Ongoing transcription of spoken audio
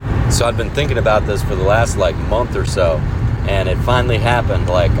So I'd been thinking about this for the last like month or so, and it finally happened.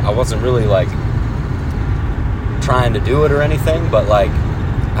 Like, I wasn't really like trying to do it or anything, but like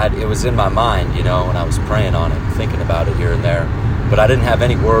it was in my mind, you know, and I was praying on it, thinking about it here and there, but I didn't have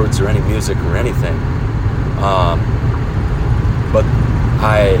any words or any music or anything. But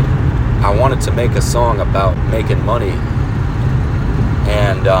I wanted to make a song about making money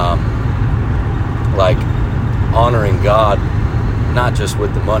and like honoring God, not just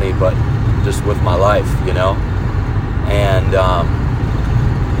with the money, but just with my life, you know. And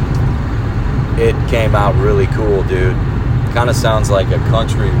it came out really cool, dude. Kind of sounds like a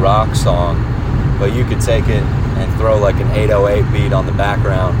country rock song, but you could take it and throw like an 808 beat on the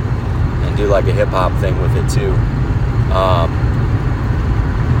background and do like a hip-hop thing with it too.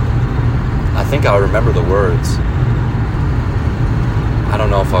 I think I'll remember the words. I don't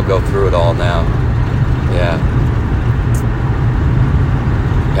know if I'll go through it all now. Yeah,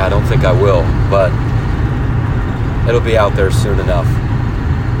 I don't think I will, but it'll be out there soon enough.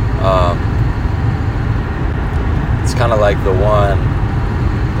 It's kind of like the one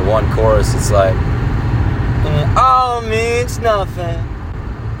chorus. It's like, and it all means nothing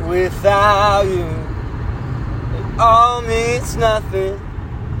without you. It all means nothing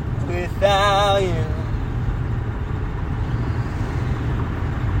without you.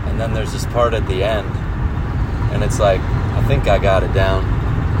 And then there's this part at the end, and it's like, I think I got it down.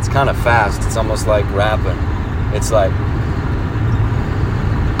 It's kind of fast. It's almost like rapping. It's like,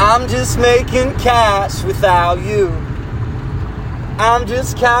 I'm just making cash without you. I'm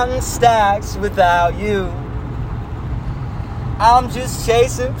just counting stacks without you. I'm just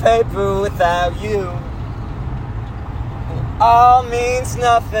chasing paper without you. It all means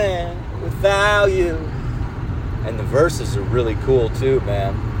nothing without you. And the verses are really cool too,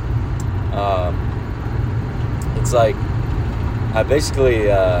 man. It's like, I basically,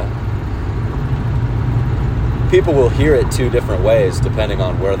 people will hear it two different ways depending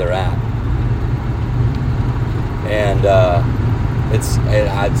on where they're at. And it's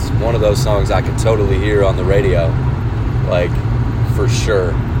one of those songs I could totally hear on the radio, like, for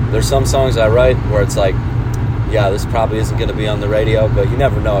sure. There's some songs I write where it's like, yeah, this probably isn't going to be on the radio, but you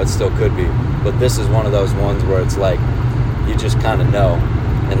never know, it still could be. But this is one of those ones where it's like, you just kind of know.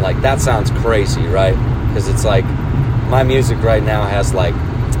 And like, that sounds crazy, right? Because it's like, my music right now has like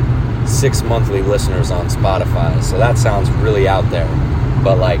 6 monthly listeners on Spotify, so that sounds really out there.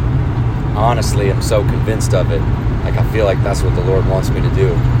 But like, honestly, I'm so convinced of it. Like, I feel like that's what the Lord wants me to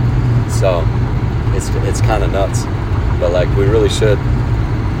do. So it's kind of nuts. But like, we really should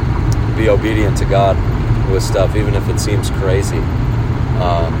be obedient to God with stuff, even if it seems crazy.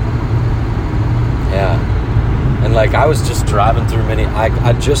 Yeah. And like, I was just driving through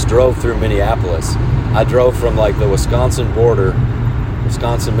I just drove through Minneapolis. I drove from like the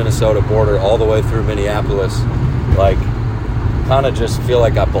Wisconsin-Minnesota border all the way through Minneapolis. Like, kind of just feel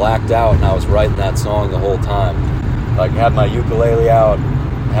like I blacked out and I was writing that song the whole time. Like, had my ukulele out,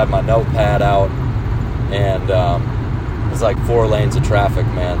 had my notepad out, and it was like 4 lanes of traffic,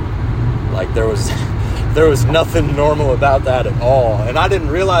 man. Like, there was nothing normal about that at all. And I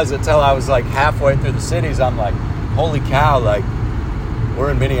didn't realize it till I was like halfway through the cities. I'm like, holy cow, like,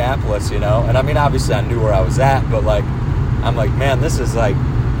 we're in Minneapolis, you know? And I mean, obviously I knew where I was at, but like, I'm like, man, this is like,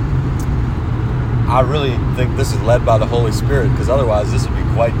 I really think this is led by the Holy Spirit, because otherwise this would be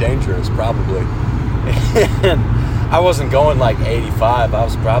quite dangerous, probably. And I wasn't going like 85.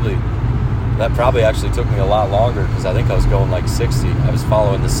 That probably actually took me a lot longer, because I think I was going like 60. I was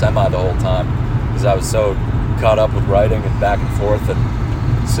following the semi the whole time, because I was so caught up with writing and back and forth and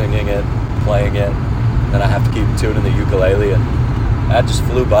singing it, playing it. Then I have to keep tuning the ukulele, and that just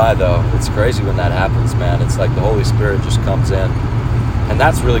flew by, though. It's crazy when that happens, man. It's like the Holy Spirit just comes in. And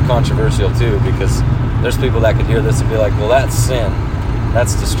that's really controversial, too, because there's people that could hear this and be like, well, that's sin.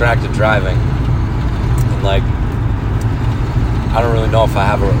 That's distracted driving. And, like, I don't really know if I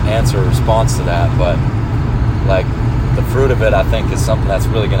have an answer or response to that, but, like, the fruit of it, I think, is something that's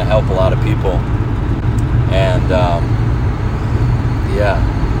really going to help a lot of people. And, yeah,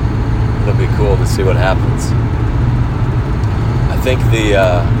 it'll be cool to see what happens. I think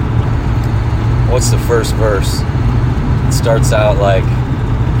what's the first verse? It starts out like,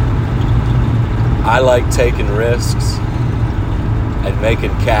 I like taking risks and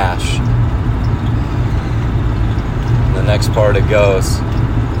making cash. And the next part it goes,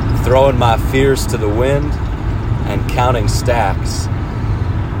 throwing my fears to the wind and counting stacks.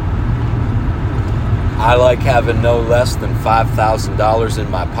 I like having no less than $5,000 in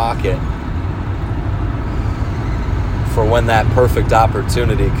my pocket for when that perfect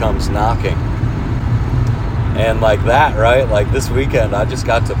opportunity comes knocking. And like that, right? Like this weekend, I just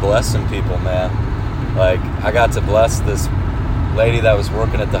got to bless some people, man. Like I got to bless this lady that was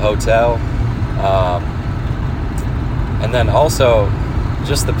working at the hotel. And then also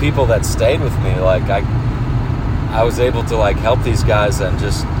just the people that stayed with me. Like I was able to like help these guys and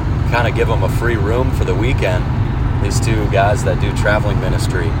just kind of give them a free room for the weekend. These two guys that do traveling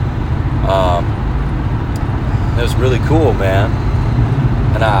ministry. It was really cool, man.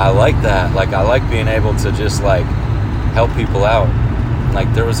 And I like that. Like I like being able to just like help people out.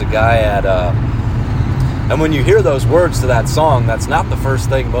 Like there was a guy at and when you hear those words to that song, that's not the first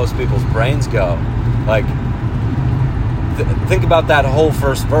thing most people's brains go. Like think about that whole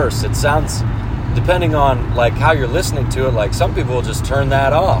first verse. It sounds, depending on like how you're listening to it, like some people will just turn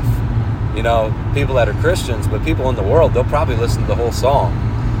that off. You know, people that are Christians, but people in the world, they'll probably listen to the whole song.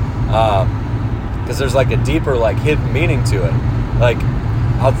 Because there's like a deeper like hidden meaning to it. Like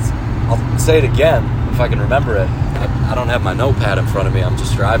I'll say it again if I can remember it. I don't have my notepad in front of me, I'm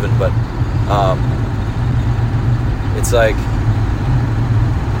just driving, but it's like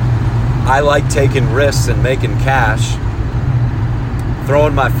I like taking risks and making cash,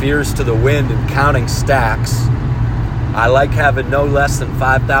 throwing my fears to the wind and counting stacks. I like having no less than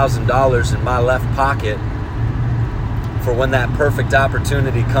 $5,000 in my left pocket for when that perfect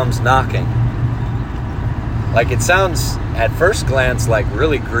opportunity comes knocking. Like it sounds at first glance like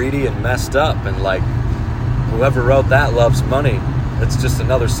really greedy and messed up, and like whoever wrote that loves money. It's just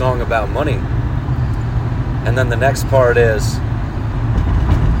another song about money. And then the next part is,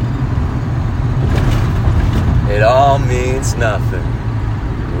 it all means nothing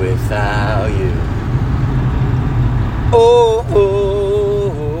without you. Oh,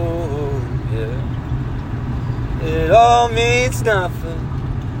 oh, oh, yeah. It all means nothing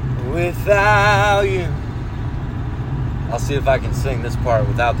without you. I'll see if I can sing this part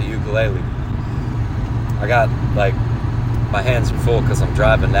without the ukulele. I got, like, my hands are full because I'm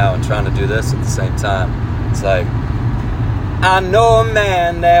driving now and trying to do this at the same time. It's like, I know a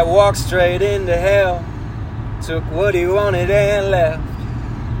man that walked straight into hell, took what he wanted and left.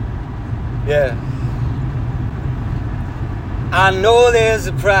 Yeah. I know there's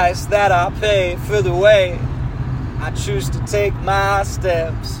a price that I pay for the way I choose to take my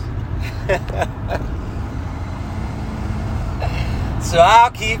steps. So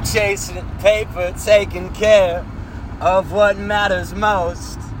I'll keep chasing paper, taking care of what matters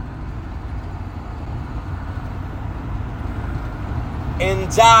most. And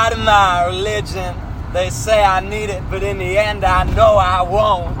die to my religion. They say I need it, but in the end I know I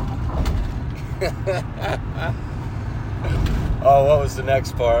won't. Oh, what was the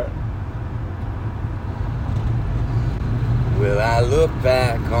next part? Will I look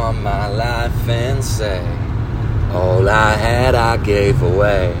back on my life and say, all I had I gave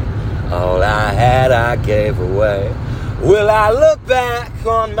away. All I had I gave away. Will I look back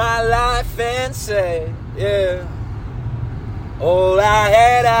on my life and say, yeah, all I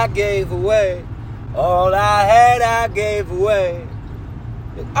had I gave away. All I had I gave away.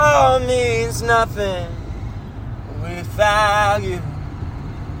 It all means nothing without you.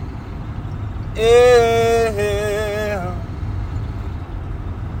 Yeah.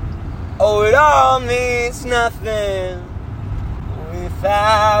 Oh, it all means nothing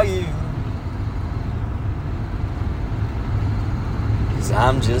without you. 'Cause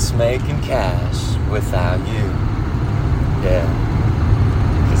I'm just making cash without you. Yeah.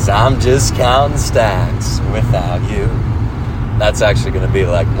 'Cause I'm just counting stacks without you. That's actually going to be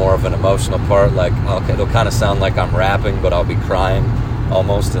like more of an emotional part. Like, okay, it'll kind of sound like I'm rapping, but I'll be crying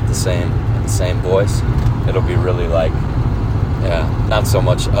almost in the same voice. It'll be really like, yeah, not so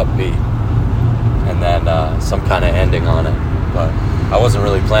much upbeat. And then some kind of ending on it. But I wasn't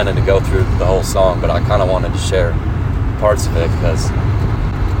really planning to go through the whole song, but I kind of wanted to share parts of it because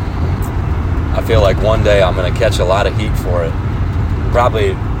I feel like one day I'm going to catch a lot of heat for it. Probably,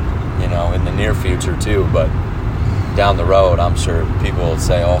 you know, in the near future too, but down the road, I'm sure people will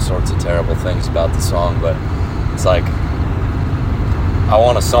say all sorts of terrible things about the song, but it's like, I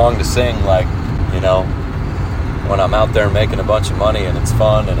want a song to sing, like, you know, when I'm out there making a bunch of money and it's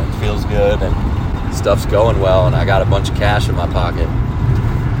fun and it feels good and stuff's going well and I got a bunch of cash in my pocket,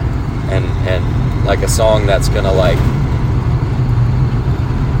 and like a song that's gonna like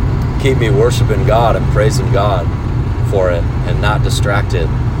keep me worshiping God and praising God for it and not distracted,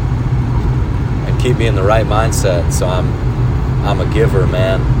 and keep me in the right mindset so I'm a giver,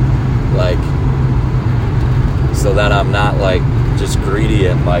 man, like, so that I'm not like just greedy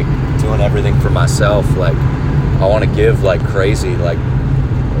and like doing everything for myself. Like, I want to give like crazy, like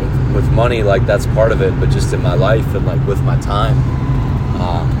with money, like that's part of it, but just in my life and like with my time.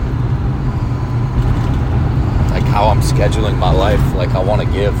 how I'm scheduling my life. Like, I want to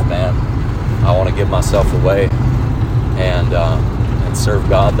give, man. I want to give myself away and serve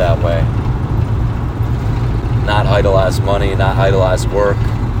God that way. Not idolize money, not idolize work,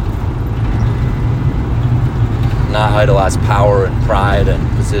 not idolize power and pride and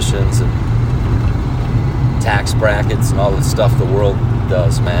positions and tax brackets and all the stuff the world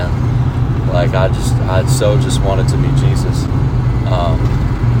does, man. Like, I just wanted to be Jesus.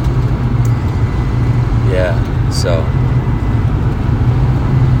 So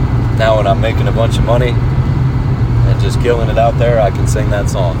now when I'm making a bunch of money and just killing it out there, I can sing that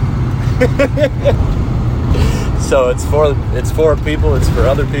song. So it's for people, it's for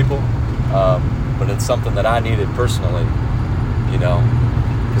other people, but it's something that I needed personally, you know,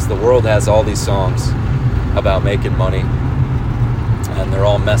 because the world has all these songs about making money, and they're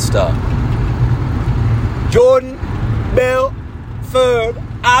all messed up. Jordan Belfort,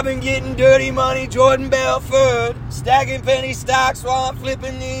 I've been getting dirty money, Jordan Belfort, stacking penny stocks while I'm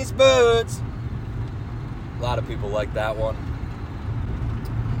flipping these birds. A lot of people like that one.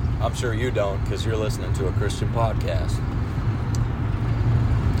 I'm sure you don't, because you're listening to a Christian podcast.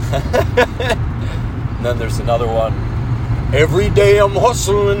 And then there's another one. Every day I'm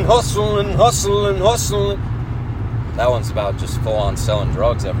hustling. That one's about just full-on selling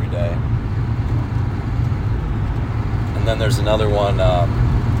drugs every day. And then there's another one.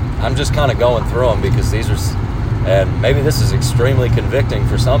 I'm just kind of going through them because these are... And maybe this is extremely convicting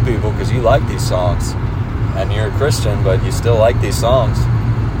for some people because you like these songs. And you're a Christian, but you still like these songs.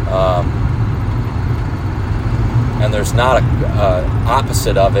 And there's not a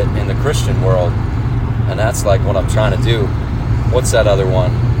opposite of it in the Christian world. And that's like what I'm trying to do. What's that other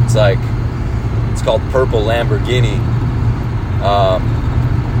one? It's called Purple Lamborghini.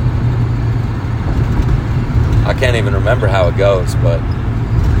 I can't even remember how it goes, but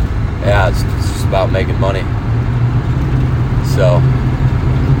yeah, it's just about making money. So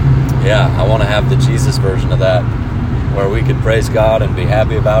yeah, I want to have the Jesus version of that, where we can praise God and be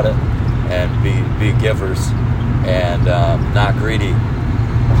happy about it, and be givers, and not greedy,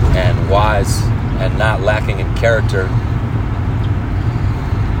 and wise, and not lacking in character,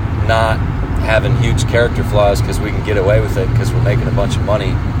 not having huge character flaws because we can get away with it because we're making a bunch of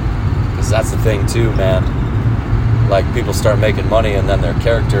money. Because that's the thing too, man. Like, people start making money and then their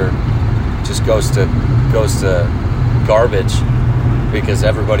character just goes to garbage, because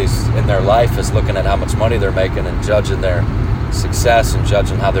everybody's in their life is looking at how much money they're making and judging their success and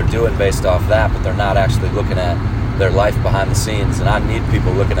judging how they're doing based off that, but they're not actually looking at their life behind the scenes. And I need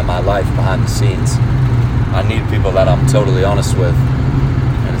people looking at my life behind the scenes. I need people that I'm totally honest with.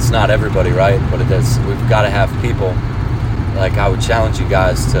 And it's not everybody, right? But it is. We've got to have people. Like, I would challenge you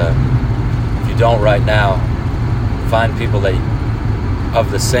guys to, if you don't right now, find people that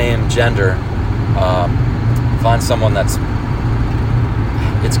of the same gender. Find someone that's...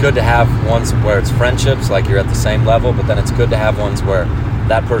 It's good to have ones where it's friendships, like you're at the same level, but then it's good to have ones where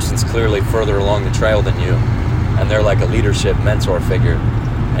that person's clearly further along the trail than you, and they're like a leadership mentor figure.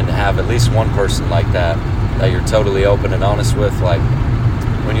 And to have at least one person like that you're totally open and honest with. Like,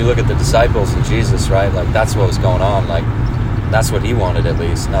 when you look at the disciples and Jesus, right, like, that's what was going on. Like, that's what he wanted, at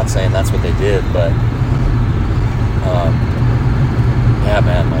least. Not saying that's what they did, but yeah,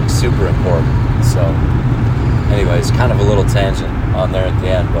 man, like, super important. So anyways, kind of a little tangent on there at the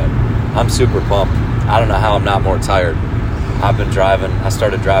end, but I'm super pumped. I don't know how I'm not more tired. I've been driving. I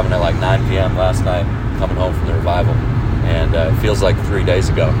started driving at like 9 p.m. last night, coming home from the revival, and it feels like 3 days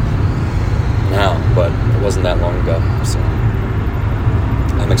ago now, but it wasn't that long ago. So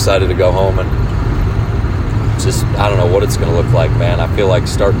I'm excited to go home and just, I don't know what it's going to look like, man. I feel like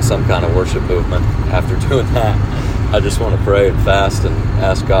starting some kind of worship movement after doing that. I just want to pray and fast and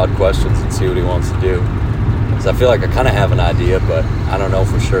ask God questions and see what he wants to do. I feel like I kind of have an idea, but I don't know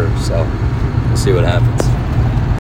for sure, so we'll see what happens.